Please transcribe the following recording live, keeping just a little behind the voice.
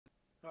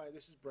Hi,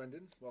 this is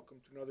Brendan. Welcome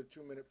to another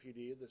 2-Minute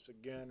PD. This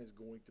again is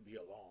going to be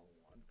a long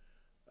one,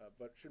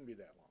 but it shouldn't be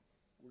that long.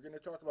 We're going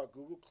to talk about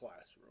Google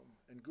Classroom.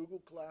 And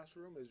Google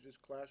Classroom is just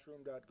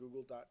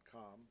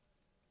classroom.google.com.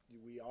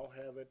 We all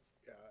have it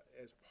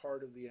as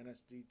part of the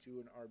NSD2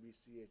 and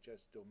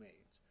RBCHS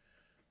domains.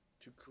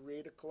 To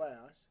create a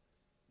class,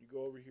 you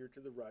go over here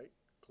to the right,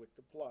 click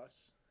the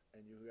plus,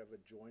 and you have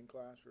a join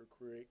class or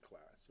create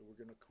class. So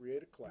we're going to create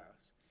a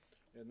class,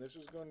 and this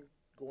is going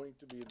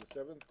to be the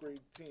 7th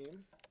grade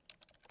team.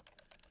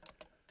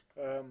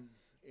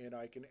 And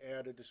I can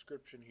add a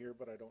description here,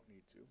 but I don't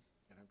need to.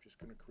 And I'm just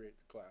going to create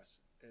the class.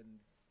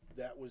 And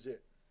that was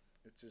it.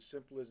 It's as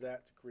simple as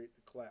that to create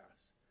the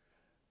class.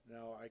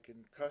 Now I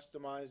can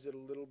customize it a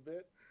little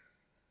bit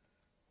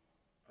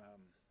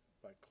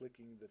by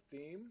clicking the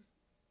theme.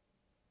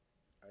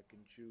 I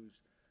can choose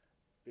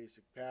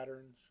basic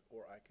patterns,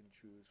 or I can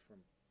choose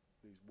from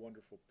these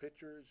wonderful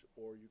pictures,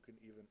 or you can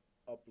even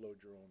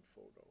upload your own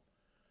photo.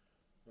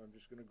 So I'm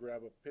just going to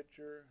grab a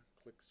picture,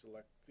 click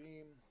select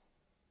theme.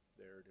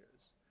 There it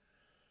is.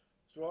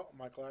 So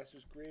my class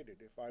is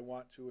created. If I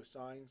want to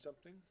assign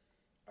something,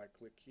 I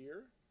click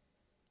here,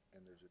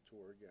 and there's a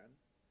tour again.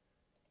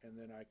 And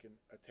then I can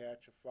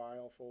attach a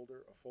file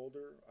folder,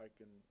 I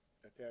can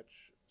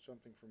attach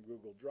something from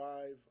Google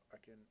Drive, I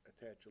can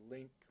attach a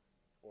link,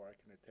 or I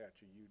can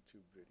attach a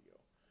YouTube video.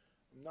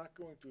 I'm not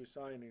going to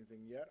assign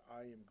anything yet.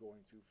 I am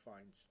going to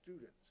find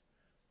students.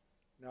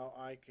 Now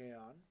I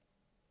can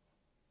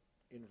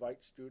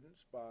invite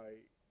students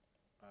by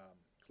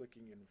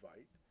clicking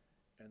invite,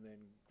 and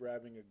then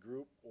grabbing a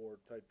group or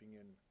typing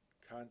in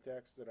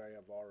contacts that I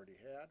have already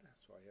had.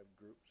 So I have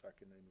groups. I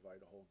can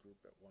invite a whole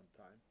group at one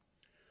time.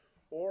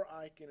 Or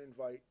I can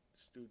invite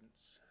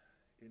students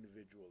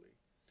individually.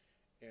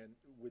 And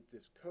with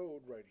this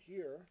code right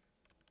here,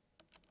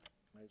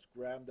 I just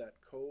grab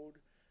that code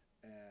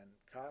and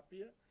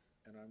copy it,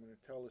 and I'm going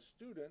to tell the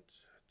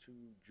students to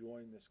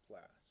join this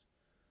class.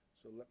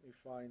 So let me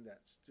find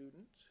that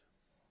student.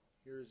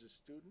 Here's a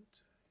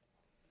student.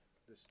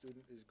 The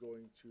student is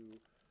going to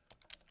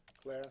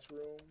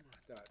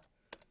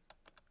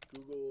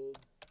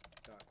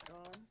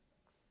classroom.google.com,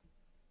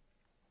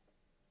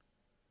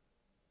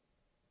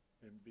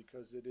 and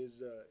because it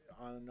is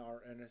on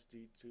our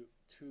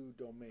NSD2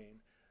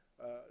 domain,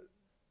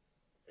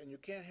 and you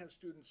can't have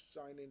students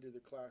sign into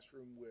the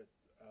classroom with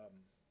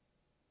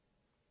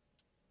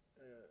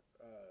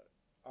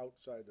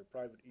outside their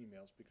private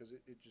emails, because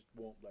it just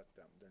won't let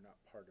them. They're not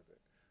part of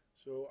it.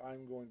 So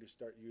I'm going to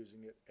start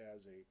using it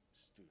as a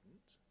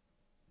student.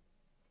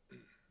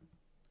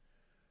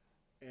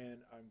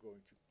 And I'm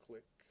going to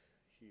click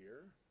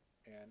here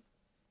and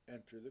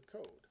enter the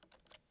code.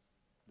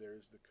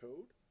 There's the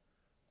code.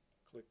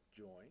 Click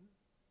join.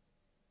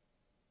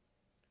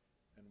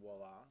 And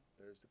voila,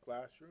 there's the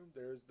classroom.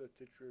 There's the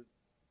picture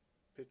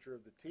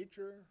of the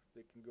teacher.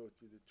 They can go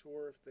through the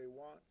tour if they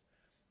want,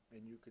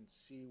 and you can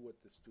see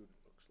what the student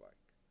looks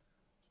like.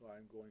 So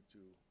I'm going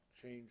to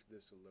change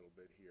this a little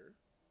bit here.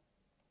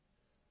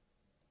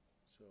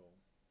 So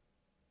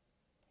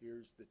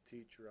here's the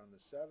teacher on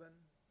the 7,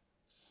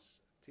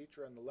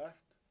 teacher on the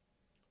left,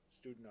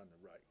 student on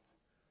the right.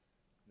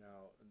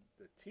 Now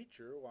the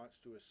teacher wants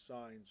to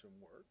assign some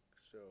work,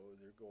 so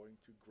they're going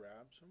to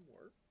grab some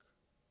work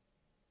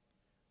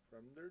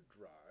from their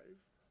drive.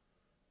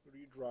 Go to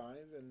your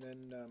drive, and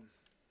then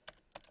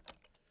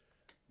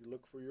you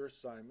look for your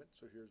assignment.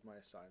 So here's my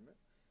assignment,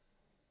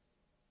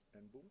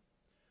 and boom.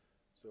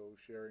 So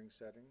sharing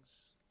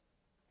settings.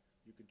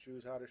 You can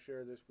choose how to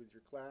share this with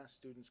your class.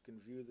 Students can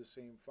view the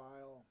same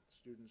file.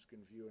 Students can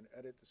view and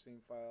edit the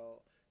same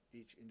file.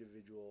 Each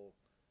individual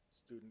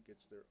student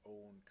gets their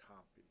own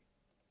copy.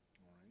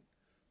 All right.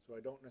 So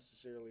I don't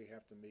necessarily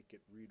have to make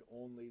it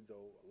read-only,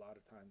 though a lot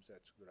of times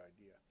that's a good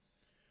idea.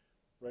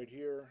 Right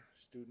here,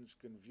 students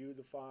can view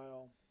the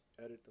file,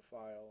 edit the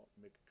file,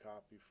 make a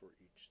copy for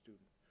each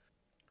student.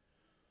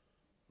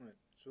 All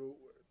right. So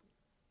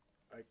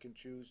I can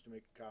choose to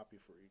make a copy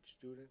for each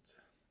student.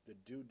 The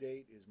due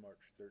date is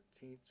March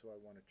 13th, so I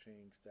want to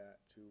change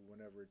that to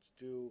whenever it's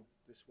due.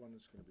 This one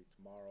is going to be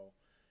tomorrow,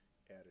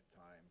 add a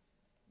time,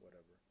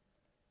 whatever.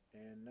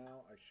 And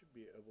now I should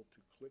be able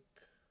to click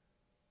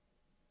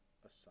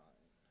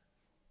assign.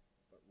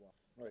 But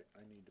right,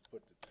 I need to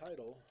put the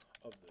title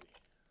of the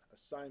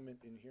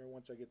assignment in here.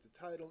 Once I get the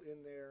title in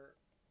there,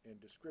 and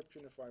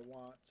description if I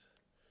want.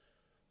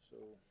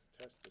 So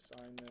test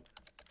assignment,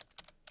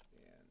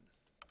 and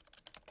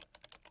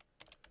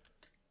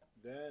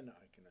then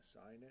I can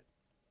assign it,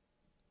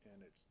 and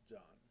it's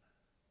done.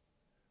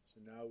 So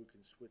now we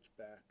can switch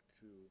back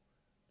to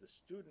the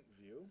student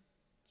view.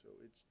 So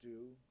it's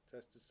due,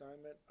 test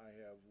assignment. I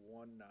have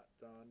 1 not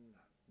done,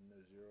 and the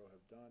 0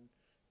 have done.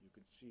 You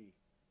can see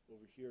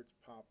over here it's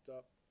popped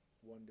up.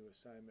 1 new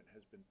assignment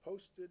has been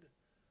posted.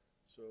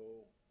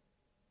 So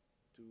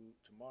due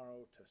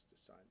tomorrow, test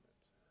assignment.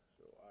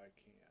 So I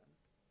can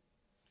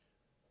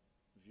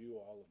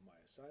view all of my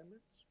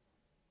assignments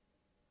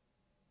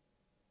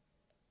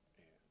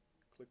and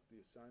click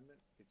the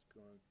assignment. It's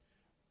going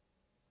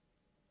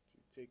to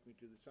take me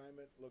to the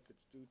assignment. Look,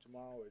 it's due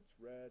tomorrow. It's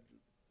red,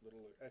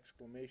 little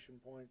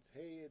exclamation points.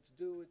 Hey, it's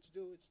due, it's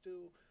due, it's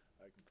due.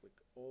 I can click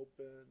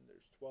open.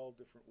 There's 12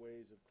 different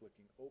ways of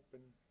clicking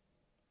open.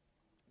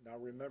 Now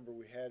remember,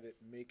 we had it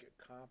make a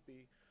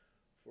copy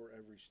for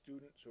every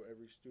student, so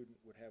every student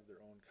would have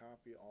their own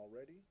copy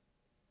already.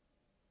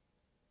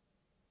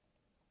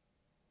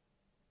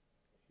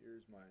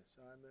 Here's my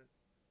assignment.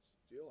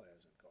 Still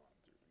hasn't gone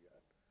through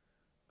yet.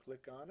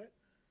 Click on it,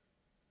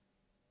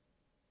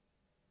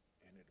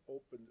 and it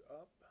opens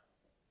up,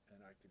 and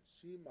I can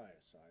see my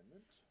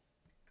assignment.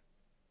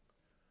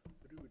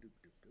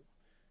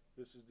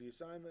 This is the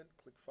assignment.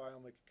 Click File,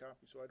 make a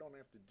copy, so I don't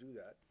have to do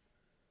that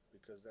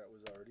because that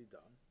was already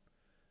done.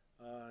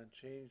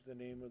 Change the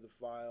name of the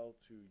file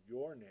to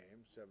your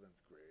name, 7th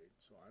grade.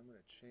 So I'm going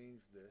to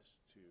change this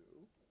to,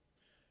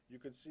 you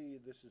can see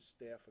this is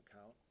staff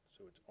account,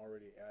 so it's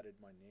already added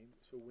my name.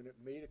 So when it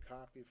made a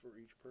copy for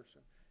each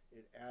person,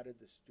 it added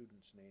the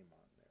student's name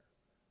on there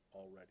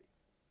already.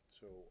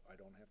 So I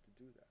don't have to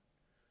do that.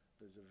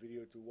 There's a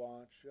video to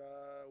watch.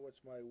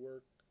 What's my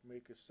work?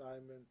 Make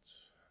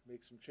assignments.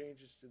 Make some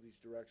changes to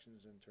these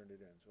directions and turn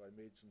it in. So I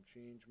made some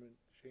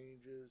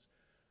changes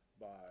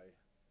by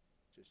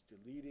just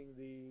deleting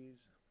these,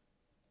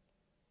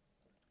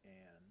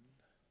 and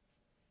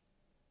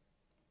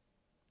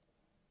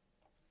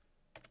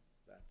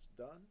that's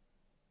done.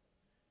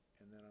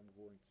 And then I'm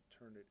going to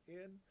turn it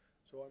in.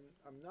 So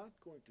I'm not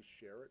going to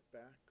share it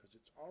back because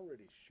it's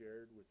already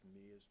shared with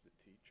me as the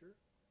teacher.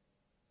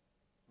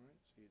 All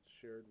right, see, it's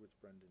shared with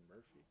Brendan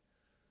Murphy.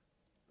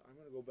 I'm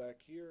going to go back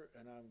here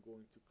and I'm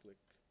going to click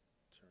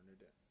turn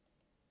it in.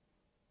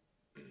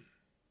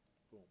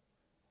 Boom.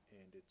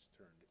 And it's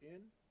turned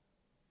in.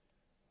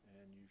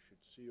 And you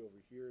should see over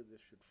here,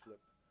 this should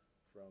flip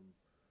from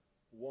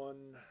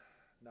 1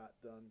 not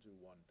done to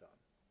 1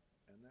 done.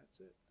 And that's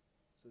it.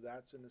 So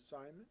that's an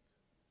assignment.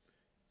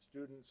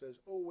 Student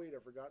says, oh wait, I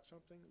forgot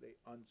something. They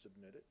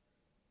unsubmit it.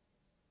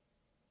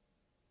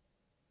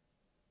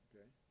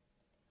 Okay.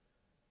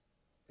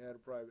 Add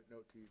a private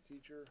note to your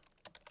teacher.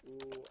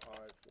 Ooh,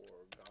 I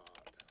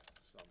forgot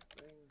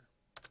something.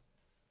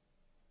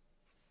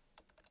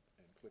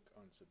 And click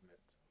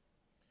unsubmit.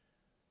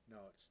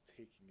 Now it's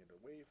taking it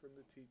away from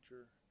the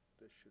teacher.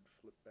 This should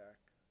flip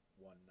back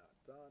 1 not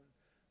done.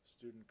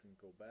 Student can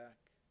go back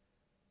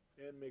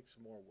and make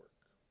some more work.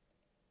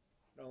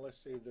 Now let's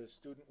say the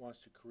student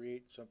wants to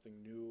create something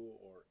new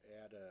or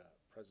add a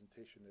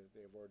presentation that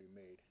they've already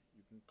made.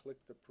 You can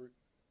click the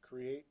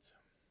create.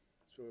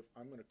 So if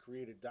I'm going to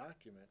create a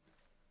document,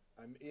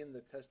 I'm in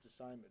the test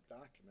assignment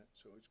document,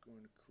 so it's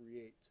going to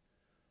create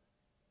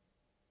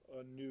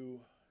a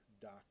new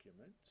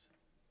document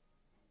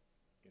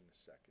in a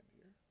second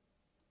here.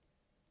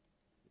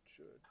 It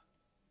should.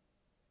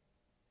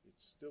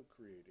 It's still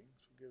creating,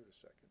 so give it a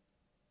second.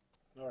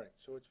 Alright,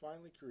 so it's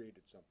finally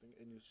created something,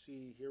 and you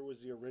see here was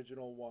the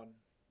original one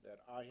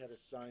that I had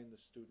assigned the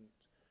student,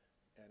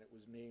 and it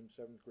was named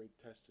 7th grade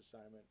test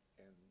assignment,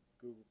 and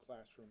Google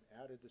Classroom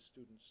added the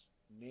student's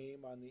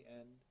name on the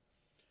end.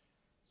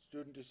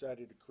 Student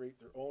decided to create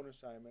their own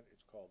assignment.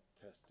 It's called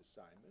test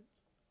assignment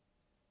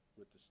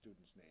with the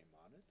student's name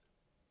on it.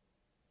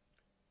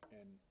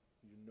 And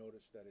you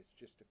notice that it's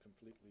just a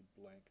completely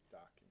blank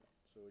document.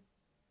 So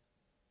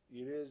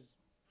it is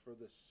for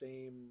the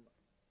same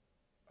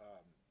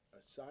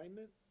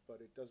assignment,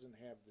 but it doesn't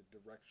have the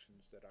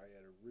directions that I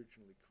had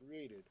originally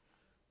created,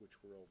 which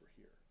were over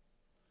here.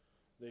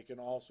 They can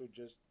also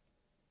just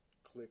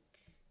click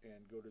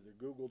and go to their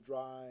Google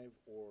Drive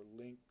or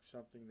link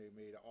something they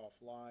made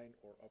offline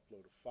or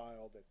upload a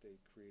file that they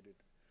created.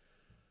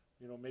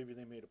 You know, maybe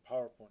they made a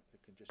PowerPoint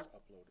that can just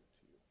upload it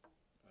to you.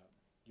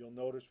 You'll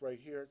notice right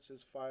here it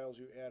says files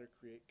you add or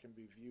create can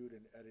be viewed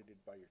and edited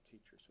by your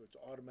teacher. So it's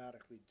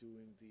automatically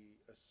doing the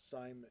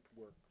assignment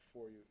work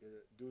for you,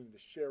 doing the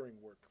sharing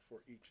work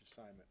for each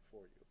assignment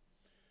for you.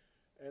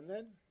 And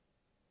then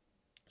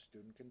a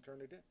student can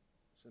turn it in.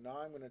 So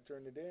now I'm going to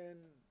turn it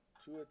in.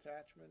 2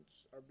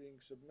 attachments are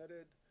being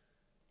submitted.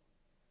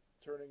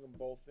 Turning them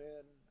both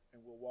in,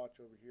 and we'll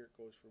watch over here. It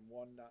goes from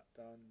 1 not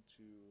done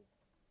to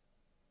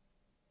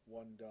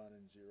 1 done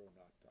and 0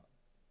 not done.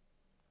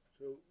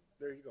 So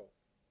there you go.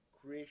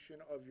 Creation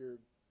of your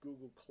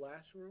Google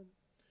Classroom,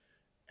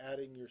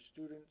 adding your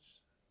students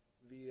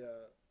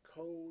via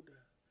code,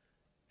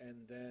 and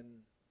then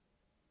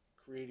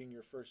creating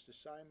your first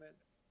assignment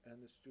and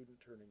the student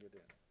turning it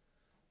in.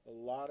 A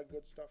lot of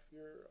good stuff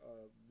here,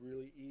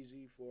 really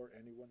easy for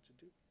anyone to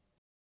do.